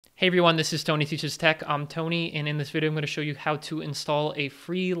Hey everyone, this is Tony Teaches Tech. I'm Tony, and in this video I'm going to show you how to install a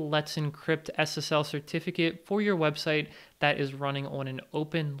free Let's Encrypt SSL certificate for your website that is running on an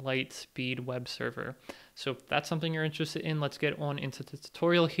OpenLiteSpeed web server. So if that's something you're interested in, let's get on into the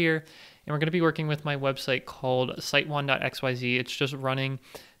tutorial here. And we're going to be working with my website called site1.xyz. It's just running,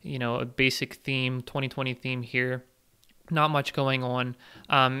 a basic theme, 2020 theme here. Not much going on,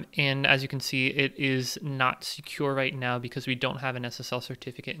 and as you can see, it is not secure right now because we don't have an SSL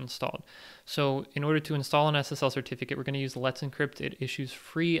certificate installed. So in order to install an SSL certificate, we're going to use LetsEncrypt. It issues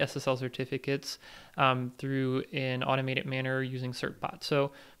free SSL certificates through an automated manner using certbot. So I'm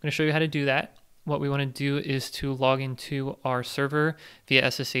going to show you how to do that. What we want to do is to log into our server via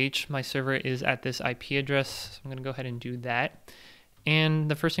SSH. My server is at this IP address, so I'm going to go ahead and do that. And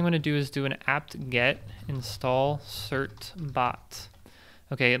the first thing I'm going to do is do an apt-get install certbot.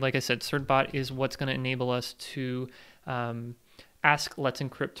 Okay, like I said, certbot is what's going to enable us to ask Let's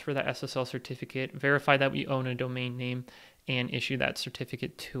Encrypt for that SSL certificate, verify that we own a domain name, and issue that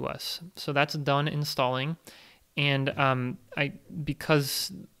certificate to us. So that's done installing. And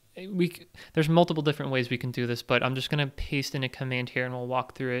there's multiple different ways we can do this, but I'm just going to paste in a command here and we'll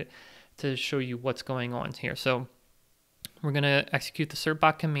walk through it to show you what's going on here. So we're going to execute the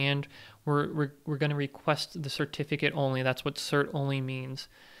certbot command. We're going to request the certificate only. That's what cert only means.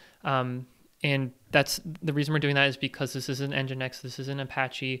 And that's the reason we're doing that is because this isn't Nginx, this isn't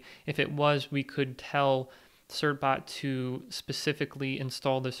Apache. If it was, we could tell certbot to specifically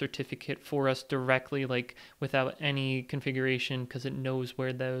install the certificate for us directly, like without any configuration, because it knows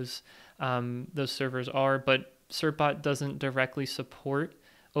where those servers are. But certbot doesn't directly support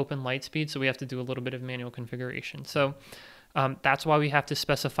OpenLiteSpeed, so we have to do a little bit of manual configuration. So that's why we have to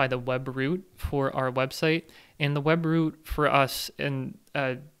specify the web root for our website. And the web root for us, and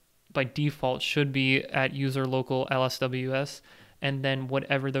by default, should be at user local LSWS, and then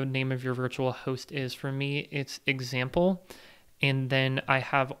whatever the name of your virtual host is. For me, it's example, and then I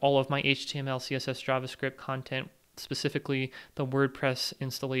have all of my HTML, CSS, JavaScript content, specifically the WordPress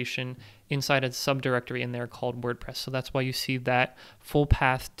installation, inside a subdirectory in there called WordPress. So that's why you see that full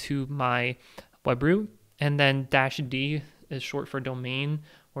path to my web root. And then -d is short for domain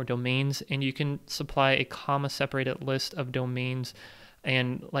or domains, and you can supply a comma separated list of domains.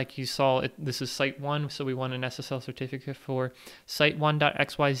 And like you saw, this is site1, so we want an SSL certificate for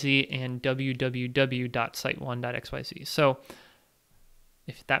site1.xyz and www.site1.xyz. So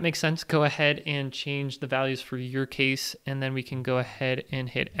if that makes sense, go ahead and change the values for your case, and then we can go ahead and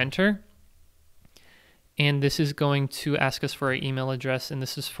hit enter. And this is going to ask us for our email address, and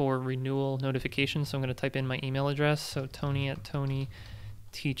this is for renewal notifications. So I'm going to type in my email address. So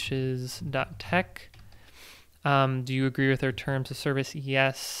tony@tonyteaches.tech. Do you agree with our terms of service?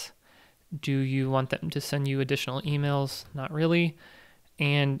 Yes. Do you want them to send you additional emails? Not really.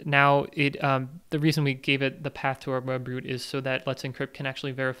 And now the reason we gave it the path to our web root is so that Let's Encrypt can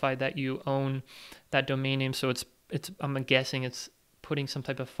actually verify that you own that domain name. So I'm guessing it's putting some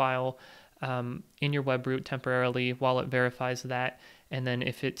type of file in your web root temporarily while it verifies that. And then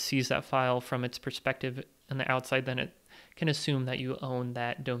if it sees that file from its perspective on the outside, then it can assume that you own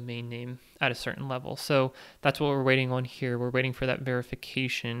that domain name at a certain level. So that's what we're waiting on here. We're waiting for that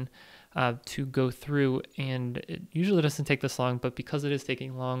verification to go through, and it usually doesn't take this long, but because it is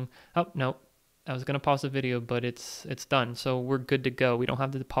taking long, oh no, I was going to pause the video, but it's done. So we're good to go. We don't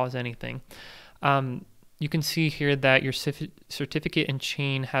have to pause anything. You can see here that your certificate and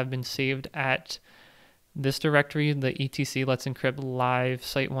chain have been saved at this directory, the etc Let's Encrypt live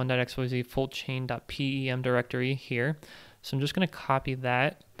site1.xyz full chain.pem directory here. So I'm just going to copy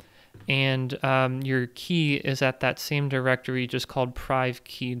that, and your key is at that same directory, just called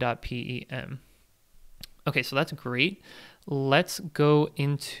privkey.pem. Okay, so that's great. Let's go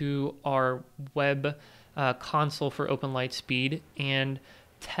into our web console for OpenLiteSpeed and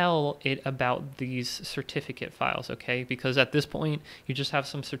tell it about these certificate files, okay? Because at this point, you just have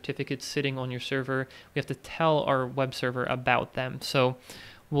some certificates sitting on your server. We have to tell our web server about them. So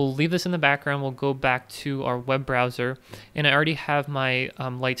we'll leave this in the background. We'll go back to our web browser, and I already have my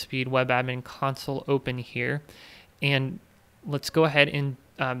Lightspeed web admin console open here. And let's go ahead and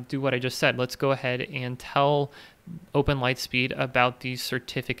do what I just said. Let's go ahead and tell OpenLiteSpeed about these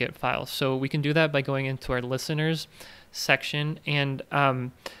certificate files. So we can do that by going into our listeners section, and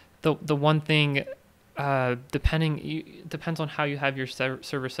the one thing, depends on how you have your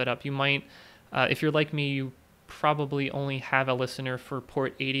server set up. You might, if you're like me, you probably only have a listener for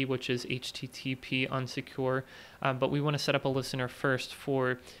port 80, which is HTTP unsecure, but we want to set up a listener first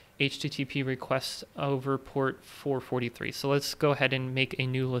for HTTP requests over port 443. So let's go ahead and make a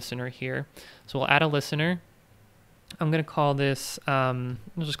new listener here. So we'll add a listener, I'm going to call this, we'll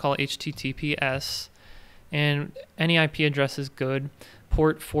just call it HTTPS, and any IP address is good.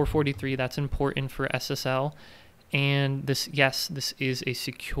 Port 443, that's important for SSL. And this, yes, this is a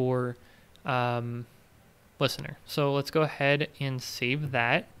secure listener. So let's go ahead and save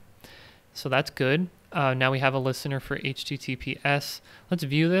that. So that's good. Now we have a listener for HTTPS. Let's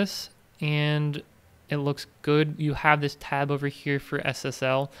view this, and it looks good. You have this tab over here for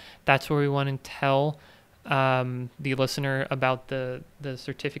SSL. That's where we want to tell the listener about the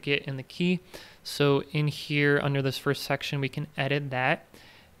certificate and the key. So in here under this first section, we can edit that.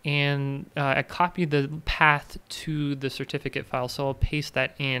 And I copied the path to the certificate file, so I'll paste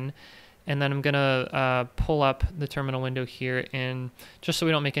that in. And then I'm going to pull up the terminal window here, and just so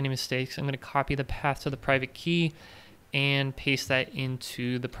we don't make any mistakes, I'm going to copy the path to the private key and paste that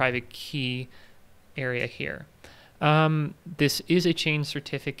into the private key area here. This is a change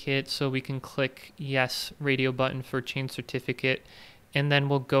certificate, so we can click yes radio button for change certificate, and then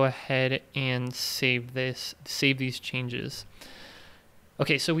we'll go ahead and save these changes.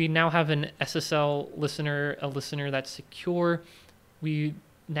 Okay, so we now have an SSL listener, a listener that's secure. We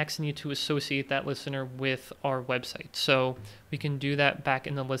next need to associate that listener with our website. So we can do that back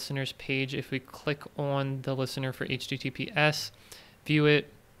in the listeners page. If we click on the listener for HTTPS, view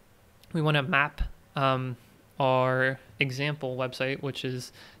it, we want to map our example website, which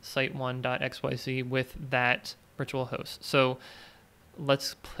is site1.xyz, with that virtual host. So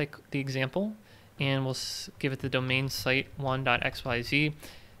let's click the example, and we'll give it the domain site1.xyz,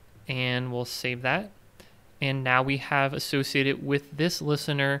 and we'll save that. And now we have associated with this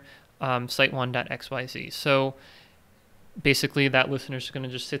listener site1.xyz. So basically that listener is going to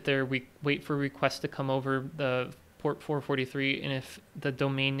just sit there, we wait for requests to come over the port 443, and if the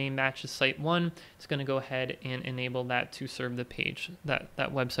domain name matches site1, it's going to go ahead and enable that to serve the page, that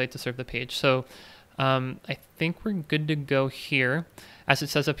website to serve the page. So I think we're good to go here. As it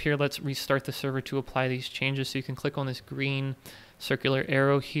says up here, let's restart the server to apply these changes. So you can click on this green circular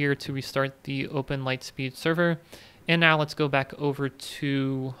arrow here to restart the OpenLiteSpeed server. And now let's go back over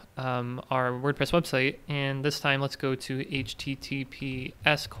to our WordPress website, and this time let's go to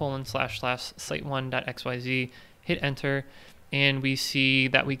https://site1.xyz, hit enter, and we see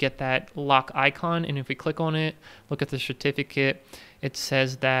that we get that lock icon. And if we click on it, look at the certificate, it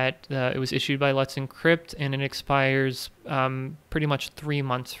says that it was issued by LetsEncrypt, and it expires pretty much 3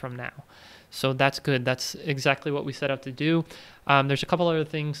 months from now. So that's good. That's exactly what we set out to do. There's a couple other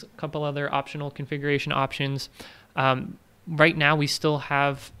things, a couple other optional configuration options. Right now we still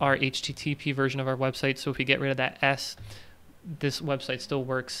have our HTTP version of our website, so if we get rid of that S, this website still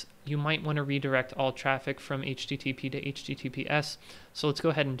works. You might want to redirect all traffic from HTTP to HTTPS, so let's go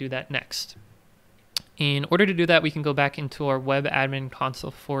ahead and do that next. In order to do that, we can go back into our web admin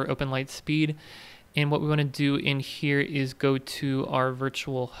console for OpenLiteSpeed, and what we want to do in here is go to our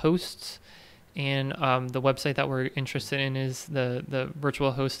virtual hosts, and the website that we're interested in is the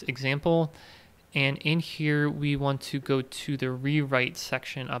virtual host example. And in here, we want to go to the rewrite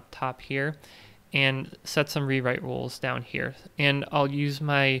section up top here and set some rewrite rules down here. And I'll use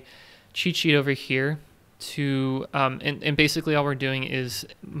my cheat sheet over here to, and basically all we're doing is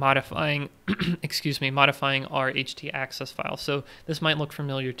modifying, modifying our htaccess file. So this might look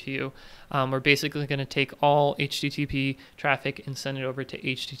familiar to you. We're basically going to take all HTTP traffic and send it over to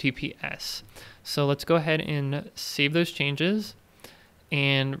HTTPS. So let's go ahead and save those changes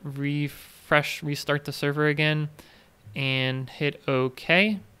and restart the server again and hit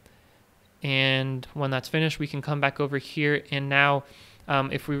OK. And when that's finished, we can come back over here, and now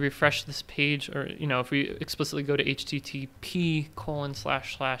if we refresh this page, or if we explicitly go to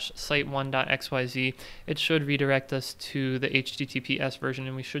http://site1.xyz, it should redirect us to the HTTPS version,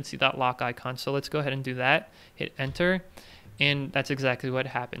 and we should see that lock icon. So let's go ahead and do that, hit enter, and that's exactly what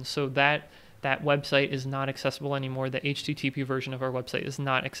happens. So that website is not accessible anymore. The HTTP version of our website is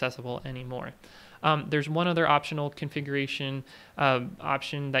not accessible anymore. There's one other optional configuration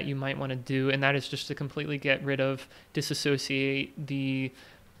option that you might want to do, and that is just to completely get rid of, disassociate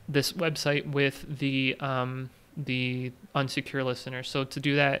this website with the unsecure listener. So to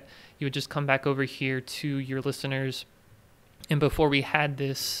do that, you would just come back over here to your listeners, and before we had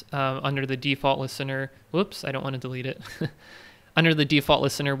this under the default listener, whoops, I don't want to delete it. Under the default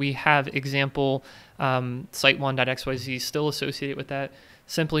listener, we have example site1.xyz still associated with that.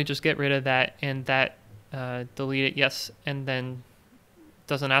 Simply just get rid of that, and that delete it, yes, and then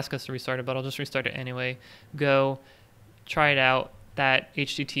doesn't ask us to restart it, but I'll just restart it anyway. Go, try it out. That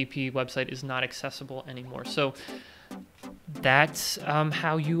HTTP website is not accessible anymore. So that's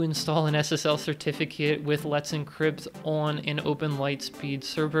how you install an SSL certificate with LetsEncrypt on an OpenLiteSpeed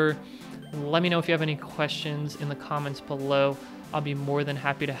server. Let me know if you have any questions in the comments below. I'll be more than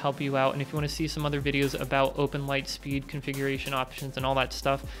happy to help you out. And if you want to see some other videos about OpenLiteSpeed configuration options and all that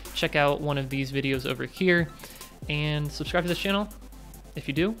stuff, check out one of these videos over here and subscribe to this channel. If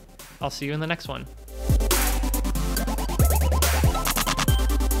you do, I'll see you in the next one.